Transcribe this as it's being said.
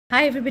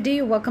Hi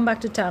everybody, welcome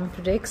back to Tam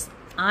Predicts.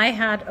 I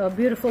had a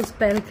beautiful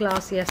spell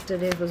class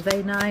yesterday. It was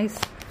very nice.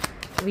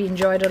 We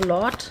enjoyed a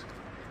lot.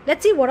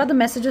 Let's see what are the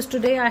messages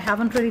today. I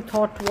haven't really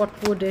thought what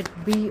would it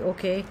be,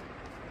 okay?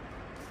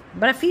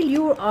 But I feel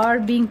you are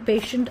being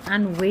patient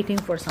and waiting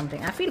for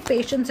something. I feel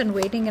patience and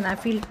waiting, and I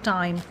feel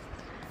time.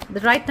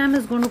 The right time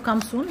is going to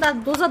come soon.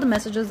 Those are the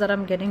messages that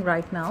I'm getting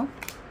right now.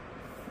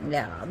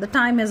 Yeah, the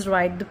time is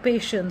right. The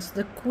patience,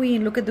 the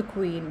queen, look at the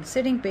queen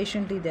sitting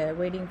patiently there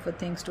waiting for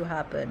things to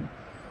happen.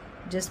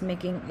 Just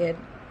making it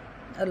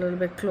a little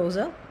bit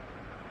closer.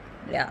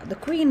 Yeah, the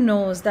queen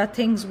knows that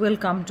things will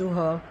come to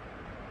her,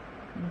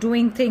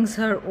 doing things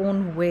her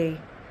own way.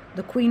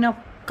 The Queen of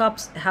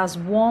Cups has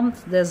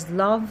warmth, there's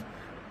love.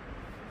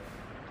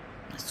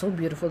 So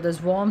beautiful.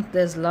 There's warmth,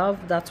 there's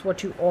love. That's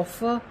what you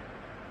offer.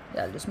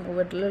 Yeah, I'll just move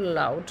it a little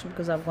out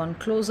because I've gone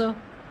closer.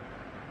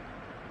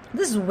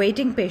 This is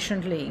waiting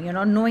patiently,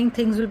 knowing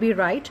things will be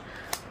right.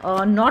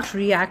 Not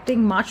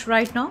reacting much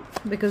right now,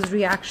 because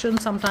reaction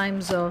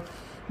sometimes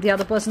the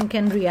other person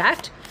can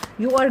react.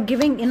 You are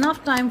giving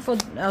enough time for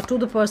to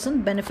the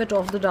person, benefit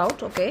of the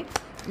doubt, okay?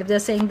 If they're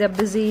saying they're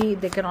busy,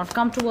 they cannot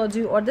come towards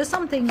you, or there's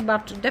something,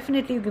 but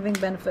definitely you're giving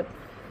benefit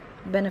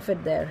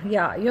there.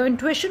 Yeah, your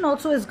intuition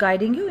also is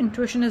guiding you.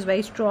 Intuition is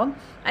very strong.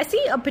 I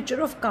see a picture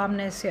of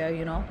calmness here,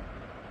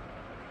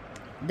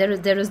 There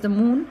is the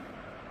moon.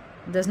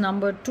 There's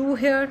number 2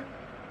 here.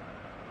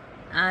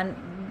 And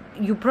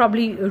you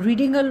probably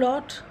reading a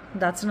lot.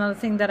 That's another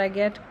thing that I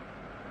get.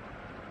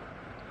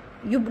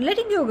 You're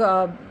letting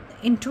your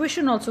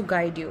intuition also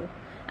guide you.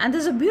 And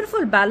there's a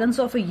beautiful balance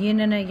of a yin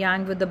and a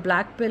yang with the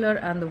black pillar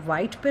and the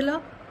white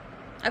pillar.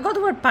 I got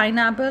the word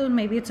pineapple.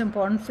 Maybe it's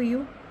important for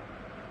you.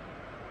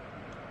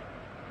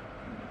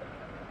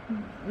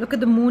 Look at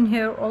the moon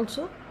here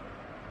also.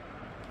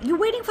 You're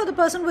waiting for the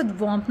person with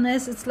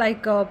warmthness. It's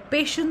like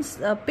patience.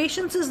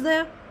 Patience is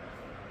there.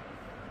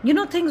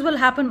 Things will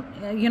happen,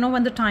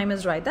 when the time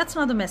is right. That's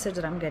another message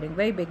that I'm getting.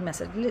 Very big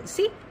message.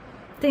 See?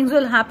 Things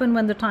will happen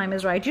when the time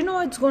is right.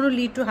 It's going to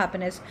lead to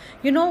happiness.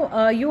 You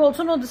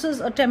also know this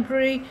is a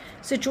temporary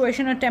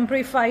situation, a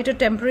temporary fight, a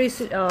temporary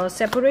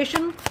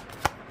separation,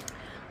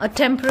 a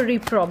temporary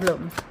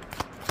problem.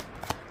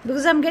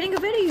 Because I'm getting a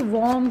very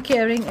warm,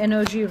 caring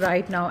energy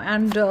right now.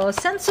 And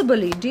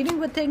sensibly, dealing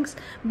with things,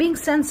 being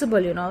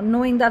sensible,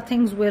 knowing that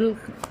things will,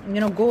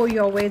 go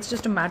your way. It's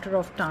just a matter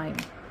of time.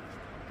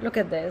 Look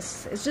at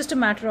this. It's just a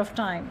matter of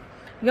time.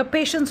 Your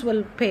patience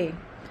will pay.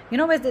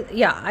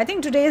 I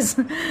think today's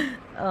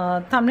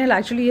thumbnail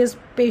actually is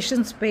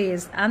patience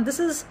pays. And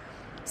this is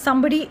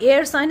somebody,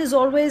 air sign is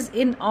always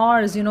in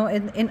hours,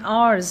 in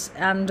hours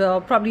and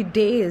probably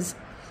days.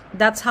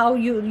 That's how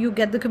you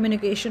get the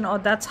communication, or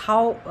that's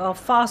how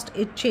fast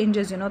it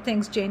changes,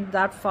 things change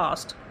that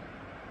fast.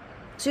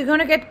 So you're going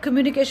to get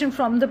communication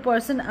from the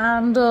person,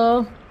 and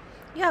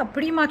yeah,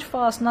 pretty much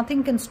fast.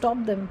 Nothing can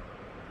stop them.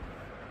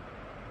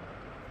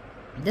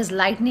 There's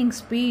lightning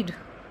speed.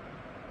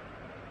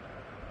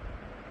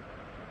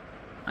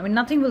 I mean,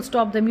 nothing will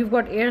stop them. You've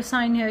got air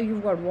sign here.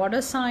 You've got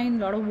water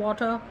sign, a lot of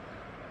water.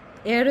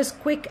 Air is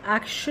quick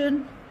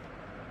action.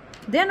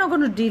 They're not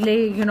going to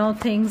delay,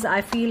 things.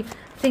 I feel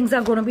things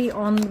are going to be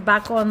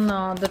back on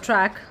the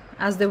track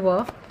as they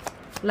were,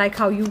 like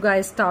how you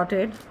guys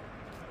started.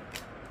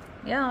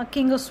 Yeah,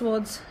 King of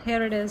Swords.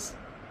 Here it is.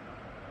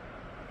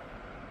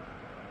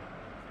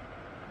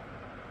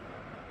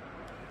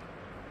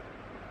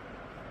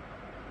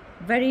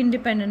 Very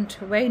independent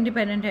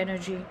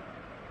energy.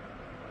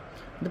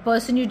 The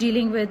person you're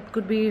dealing with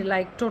could be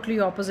like totally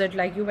opposite,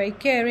 like you're very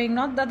caring.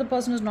 Not that the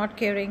person is not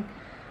caring,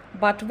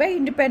 but very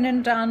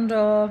independent and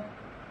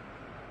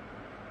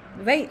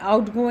very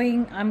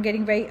outgoing. I'm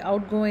getting very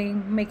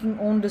outgoing, making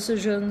own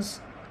decisions.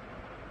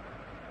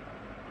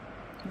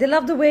 They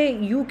love the way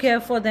you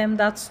care for them.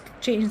 That's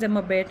changed them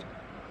a bit.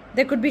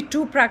 They could be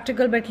too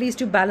practical, but at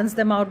least you balance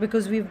them out,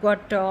 because we've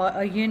got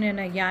a yin and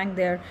a yang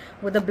there.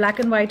 With the black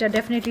and white, I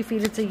definitely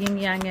feel it's a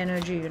yin-yang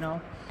energy,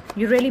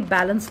 You really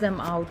balance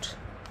them out.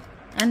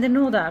 And they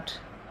know that.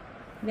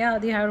 Yeah,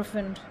 the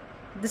Hierophant.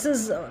 This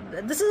is a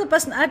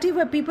personality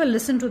where people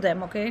listen to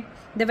them, okay?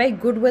 They're very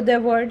good with their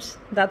words.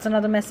 That's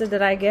another message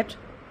that I get.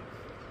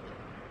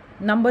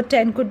 Number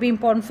 10 could be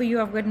important for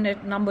you. I've gotten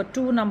it. Number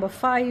 2, number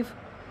 5.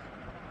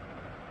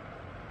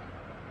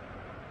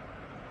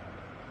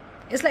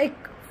 It's like,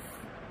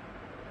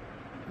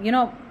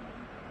 you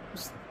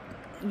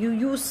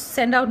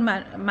send out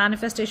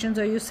manifestations,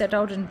 or you set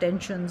out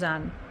intentions,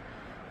 and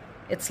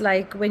it's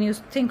like when you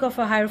think of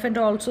a Hierophant,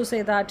 also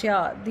say that,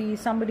 yeah,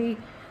 somebody,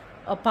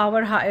 a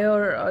power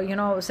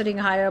higher, sitting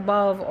higher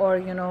above, or,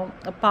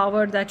 a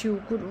power that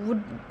you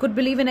could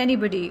believe in,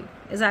 anybody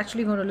is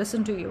actually going to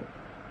listen to you.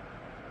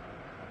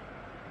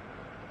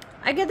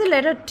 I get the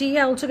letter T.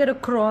 I also get a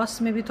cross,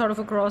 maybe thought of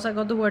a cross. I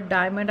got the word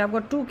diamond. I've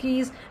got 2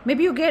 keys.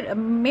 Maybe you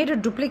made a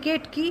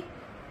duplicate key.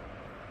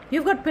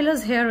 You've got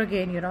pillars here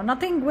again,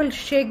 Nothing will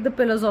shake the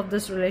pillars of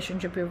this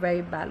relationship. You're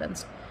very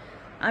balanced.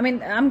 I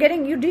mean,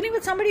 you're dealing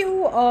with somebody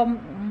who,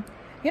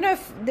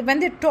 when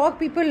they talk,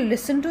 people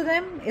listen to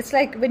them. It's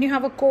like when you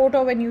have a court,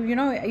 or when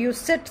you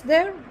sit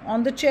there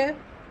on the chair,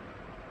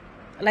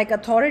 like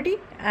authority,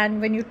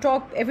 and when you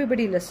talk,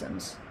 everybody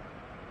listens.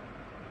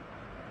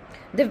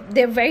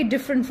 They're very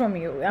different from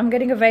you. I'm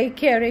getting a very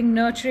caring,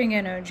 nurturing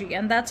energy,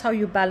 and that's how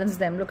you balance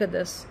them. Look at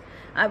this.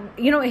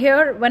 You know,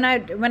 here when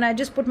I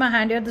just put my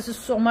hand here, this is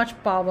so much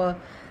power.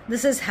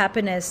 This is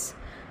happiness.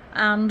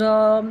 And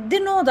they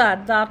know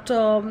that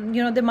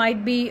you know, they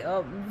might be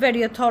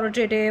very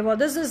authoritative, or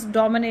this is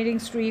dominating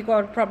streak,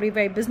 or probably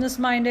very business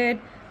minded,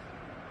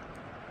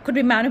 could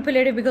be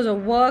manipulative because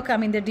of work. I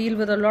mean, they deal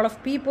with a lot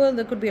of people,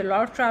 there could be a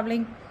lot of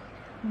traveling,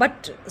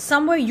 but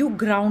somewhere you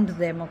ground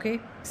them. Okay,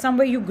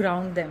 somewhere you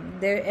ground them.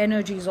 Their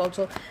energies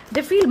also,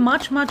 they feel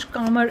much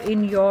calmer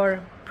in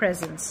your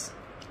presence.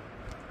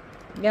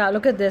 Yeah,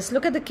 look at this.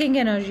 Look at the king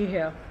energy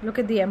here. Look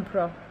at the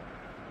emperor.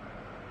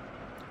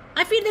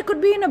 I feel they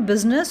could be in a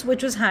business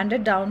which was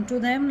handed down to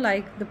them,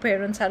 like the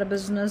parents had a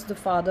business, the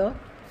father.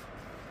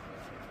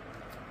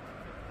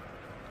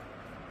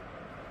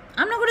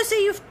 I'm not going to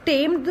say you've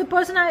tamed the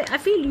person. I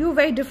feel you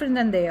very different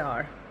than they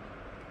are.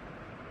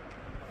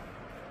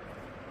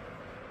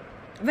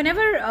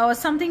 Whenever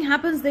something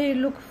happens, they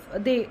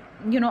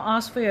you know,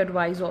 ask for your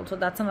advice also.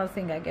 That's another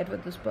thing I get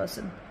with this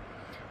person.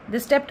 They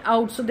stepped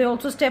out, so they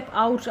also step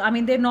out. I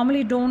mean, they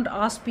normally don't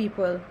ask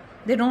people.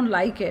 They don't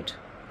like it.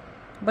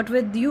 But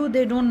with you,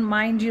 they don't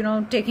mind, you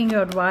know, taking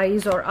your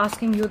advice or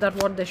asking you that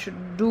what they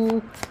should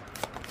do.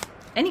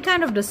 Any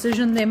kind of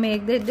decision they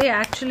make, they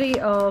actually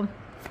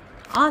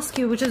ask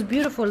you, which is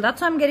beautiful.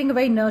 That's why I'm getting a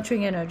very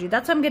nurturing energy.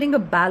 That's why I'm getting a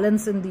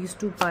balance in these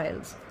two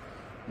piles.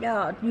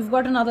 Yeah, you've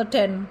got another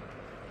 10.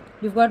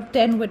 You've got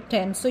 10 with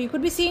 10. So you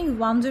could be seeing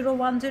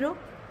 1010,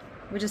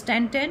 which is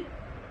 1010.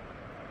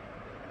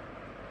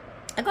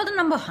 I got the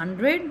number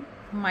 100.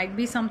 Might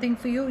be something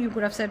for you. You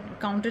could have said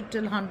counted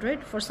till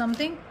 100 for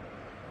something.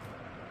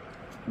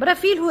 But I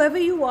feel whoever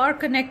you are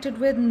connected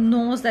with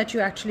knows that you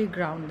actually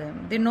ground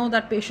them. They know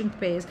that patience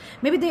pays.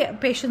 Maybe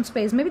patience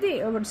pays. Maybe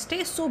they would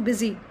stay so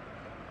busy.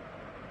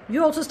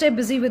 You also stay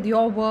busy with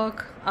your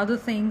work, other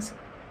things.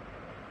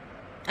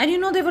 And you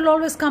know they will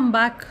always come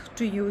back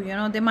to you. You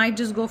know, they might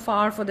just go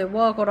far for their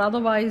work, or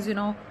otherwise, you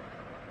know.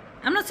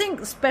 I'm not saying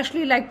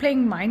especially like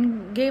playing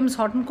mind games,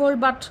 hot and cold,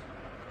 but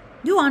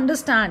you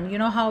understand, you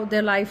know, how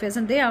their life is,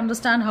 and they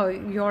understand how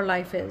your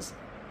life is.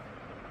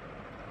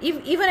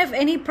 Even if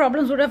any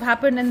problems would have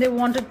happened and they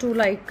wanted to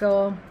like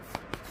go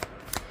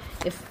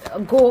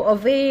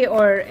away,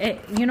 or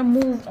you know,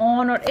 move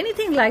on, or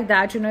anything like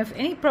that, you know, if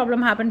any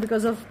problem happened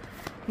because of,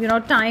 you know,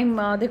 time,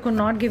 they could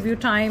not give you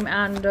time,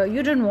 and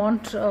you didn't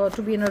want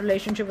to be in a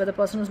relationship with a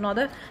person who's not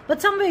there,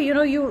 but somewhere, you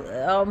know, you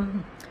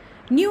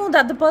knew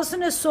that the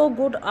person is so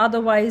good,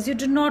 otherwise you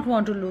did not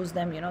want to lose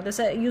them. You know, they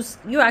say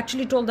you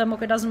actually told them,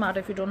 okay, it doesn't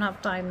matter if you don't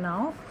have time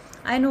now,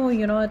 I know,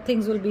 you know,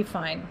 things will be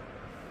fine.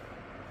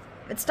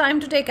 It's time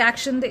to take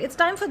action. It's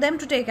time for them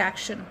to take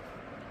action.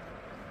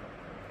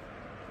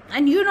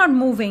 And you're not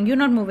moving. You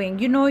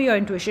know your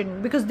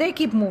intuition, because they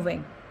keep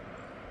moving.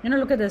 You know,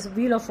 look at this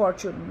Wheel of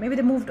Fortune. Maybe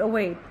they moved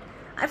away.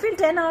 I feel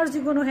 10 hours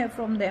you're going to hear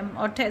from them,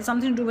 or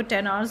something to do with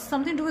 10 hours.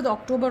 Something to do with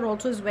October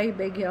also is very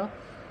big here.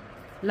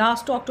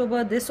 Last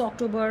October, this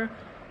October.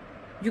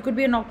 You could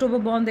be an October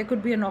born. They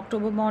could be an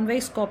October born. Very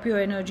Scorpio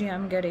energy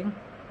I'm getting.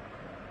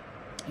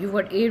 You've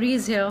got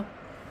Aries here.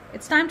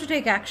 It's time to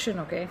take action,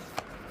 okay?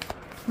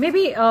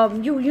 Maybe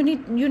you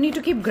need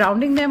to keep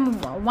grounding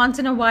them once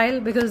in a while,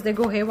 because they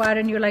go haywire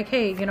and you're like,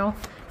 hey, you know,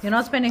 you're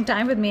not spending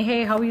time with me.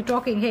 Hey, how are you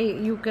talking? Hey,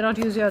 you cannot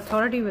use your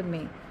authority with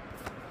me.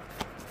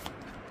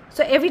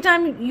 So every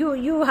time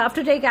you have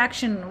to take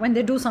action when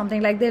they do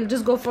something, like they'll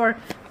just go for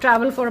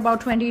travel for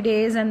about 20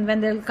 days, and when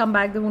they'll come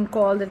back, they won't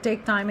call, they'll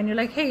take time, and you're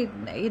like, hey,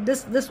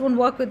 this won't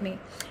work with me.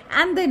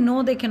 And they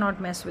know they cannot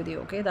mess with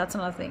you, okay? That's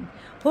another thing.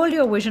 Hold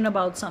your vision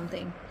about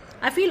something.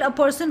 I feel a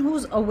person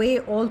who's away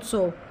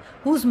also,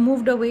 who's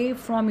moved away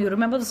from you.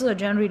 Remember, this is a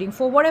general reading.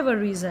 For whatever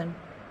reason,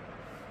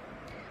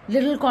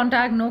 little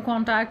contact, no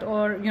contact,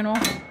 or, you know,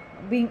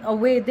 being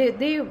away,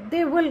 they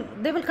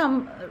will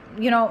come,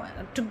 you know,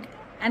 to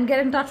and get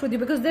in touch with you,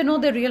 because they know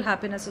their real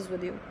happiness is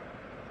with you.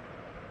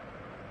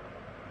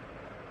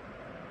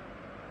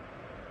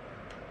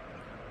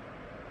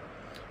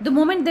 The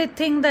moment they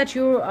think that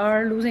you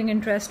are losing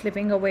interest,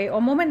 slipping away, or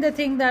moment they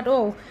think that,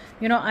 oh,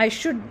 you know, I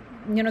should,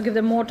 you know, give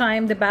them more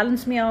time, they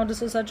balance me out,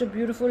 this is such a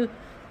beautiful,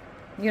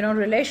 you know,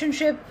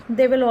 relationship,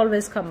 they will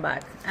always come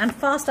back. And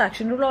fast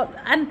action,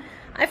 and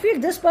I feel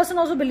this person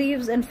also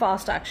believes in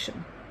fast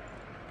action.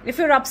 If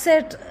you're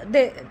upset,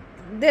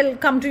 they'll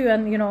come to you,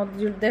 and, you know,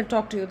 they'll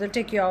talk to you, they'll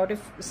take you out.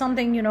 If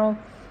something, you know,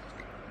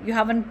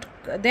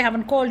 they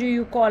haven't called you,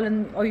 you call,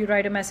 or you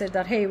write a message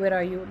that, hey, where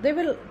are you? They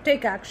will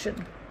take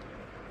action.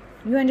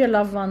 You and your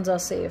loved ones are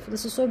safe.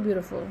 This is so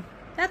beautiful.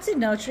 That's the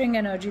nurturing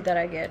energy that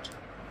I get.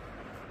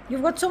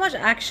 You've got so much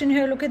action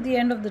here. Look at the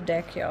end of the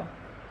deck here.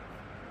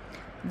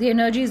 The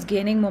energy is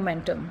gaining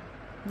momentum.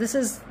 This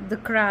is the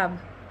crab.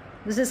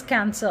 This is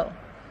Cancer.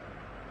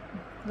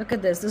 Look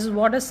at this. This is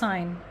water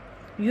sign.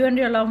 You and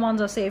your loved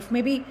ones are safe.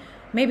 Maybe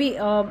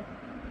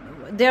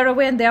they're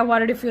away and they're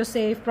worried if you're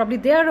safe. Probably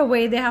they're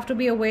away, they have to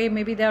be away,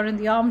 maybe they're in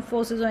the armed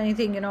forces or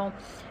anything, you know,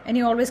 and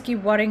you always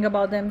keep worrying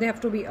about them. They have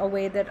to be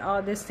away, that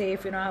are they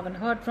safe, you know, I haven't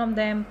heard from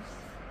them.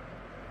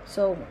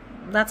 So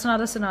that's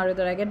another scenario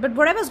that I get. But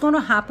whatever's going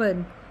to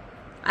happen,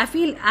 I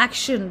feel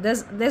action.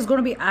 There's going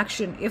to be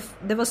action. If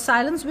there was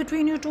silence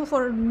between you two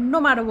for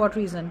no matter what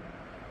reason,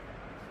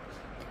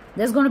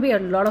 there's going to be a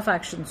lot of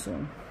action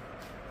soon.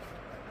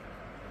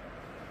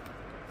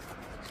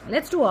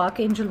 Let's do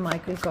Archangel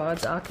Michael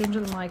cards.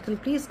 Archangel Michael,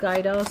 please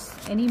guide us.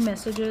 Any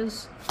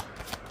messages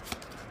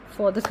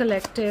for the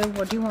collective?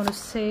 What do you want to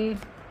say?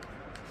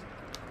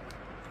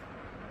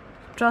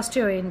 Trust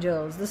your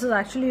angels. This is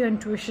actually your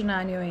intuition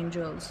and your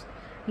angels.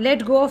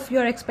 Let go of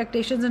your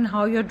expectations and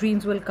how your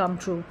dreams will come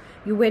true.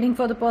 You're waiting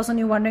for the person,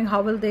 you're wondering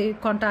how will they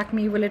contact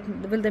me,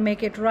 will they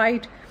make it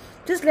right?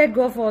 Just let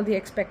go of all the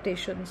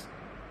expectations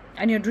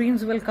and your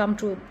dreams will come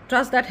true.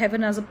 Trust that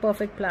heaven has a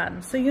perfect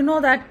plan. So you know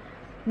that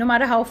no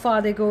matter how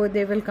far they go,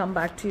 they will come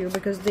back to you,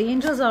 because the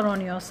angels are on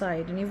your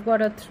side. And you've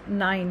got a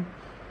 9,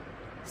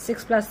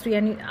 6 plus 3,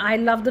 and I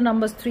love the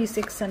numbers 3,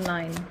 6 and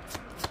 9.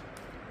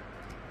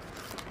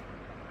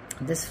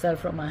 This fell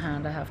from my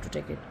hand, I have to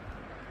take it.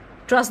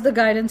 Trust the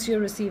guidance you're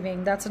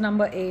receiving. That's a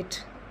number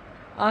 8.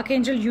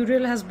 Archangel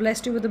Uriel has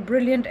blessed you with a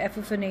brilliant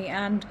epiphany,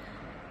 and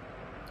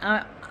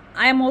I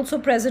am also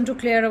present to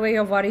clear away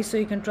your worries so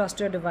you can trust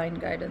your divine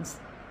guidance.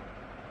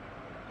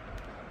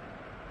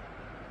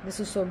 This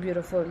is so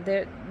beautiful.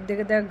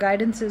 Their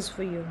guidance is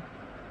for you.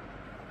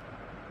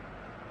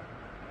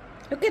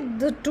 Look at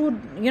the two,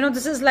 you know,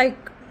 this is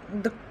like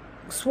the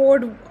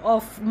sword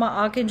of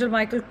Archangel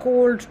Michael,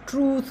 cold,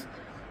 truth,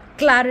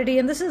 clarity,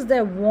 and this is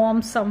their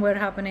warmth somewhere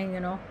happening, you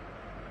know.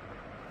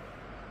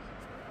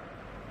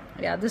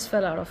 Yeah, this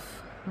fell out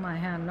of my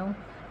hand, no?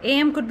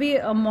 AM could be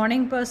a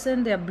morning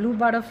person. They are blue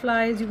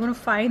butterflies. You're going to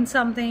find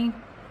something,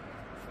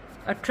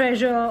 a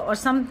treasure or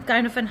some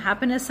kind of an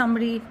happiness,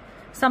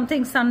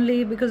 something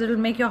suddenly, because it will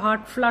make your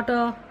heart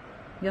flutter,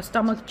 your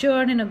stomach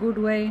churn in a good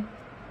way.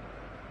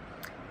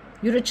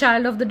 You're a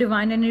child of the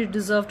divine and you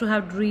deserve to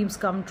have dreams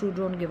come true.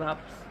 Don't give up.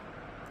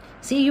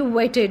 See, you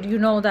waited. You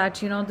know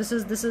that, you know,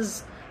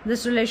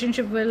 this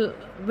relationship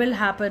will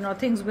happen, or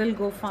things will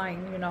go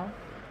fine, you know.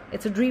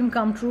 It's a dream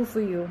come true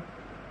for you,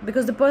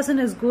 because the person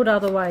is good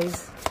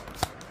otherwise.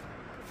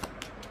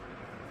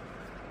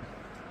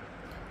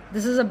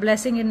 This is a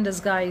blessing in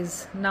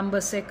disguise. Number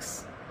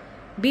 6.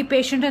 Be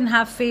patient and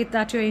have faith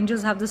that your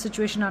angels have the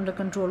situation under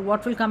control.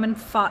 What will come in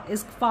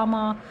is far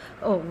more...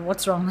 Oh,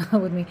 what's wrong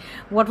with me?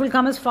 What will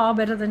come is far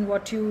better than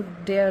what you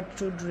dare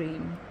to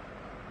dream.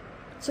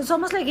 So it's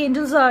almost like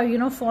angels are, you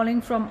know,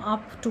 falling from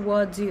up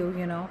towards you,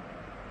 you know.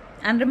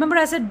 And remember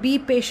I said be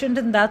patient,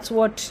 and that's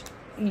what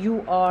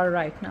you are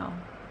right now.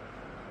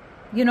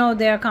 You know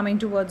they are coming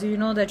towards you. You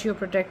know that you're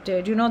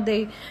protected. You know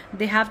they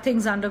have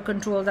things under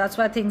control. That's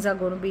why things are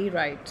going to be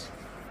right.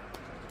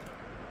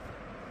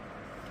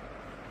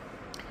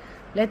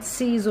 Let's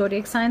see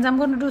zodiac signs. I'm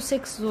going to do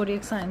 6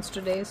 zodiac signs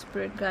today.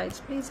 Spirit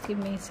guides, please give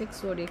me 6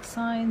 zodiac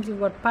signs.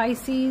 You've got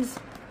Pisces.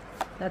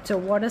 That's your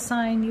water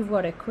sign. You've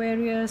got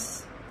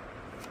Aquarius.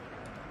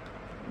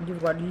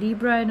 You've got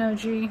Libra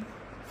energy.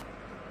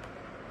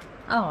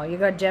 Oh, you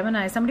got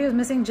Gemini. Somebody was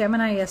missing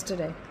Gemini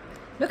yesterday.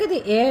 Look at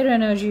the air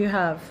energy you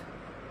have.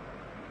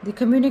 The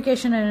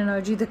communication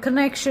energy, the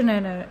connection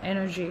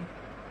energy.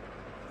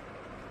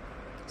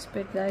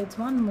 Spirit guides,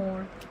 one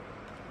more.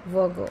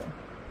 Virgo.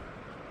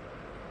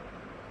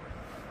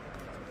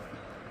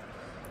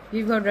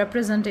 We've got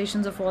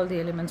representations of all the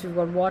elements. We've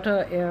got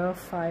water, air,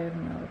 fire,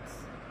 and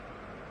earth.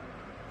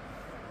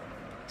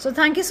 So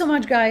thank you so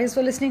much, guys,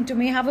 for listening to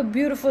me. Have a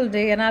beautiful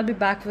day, and I'll be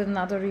back with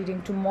another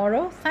reading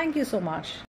tomorrow. Thank you so much.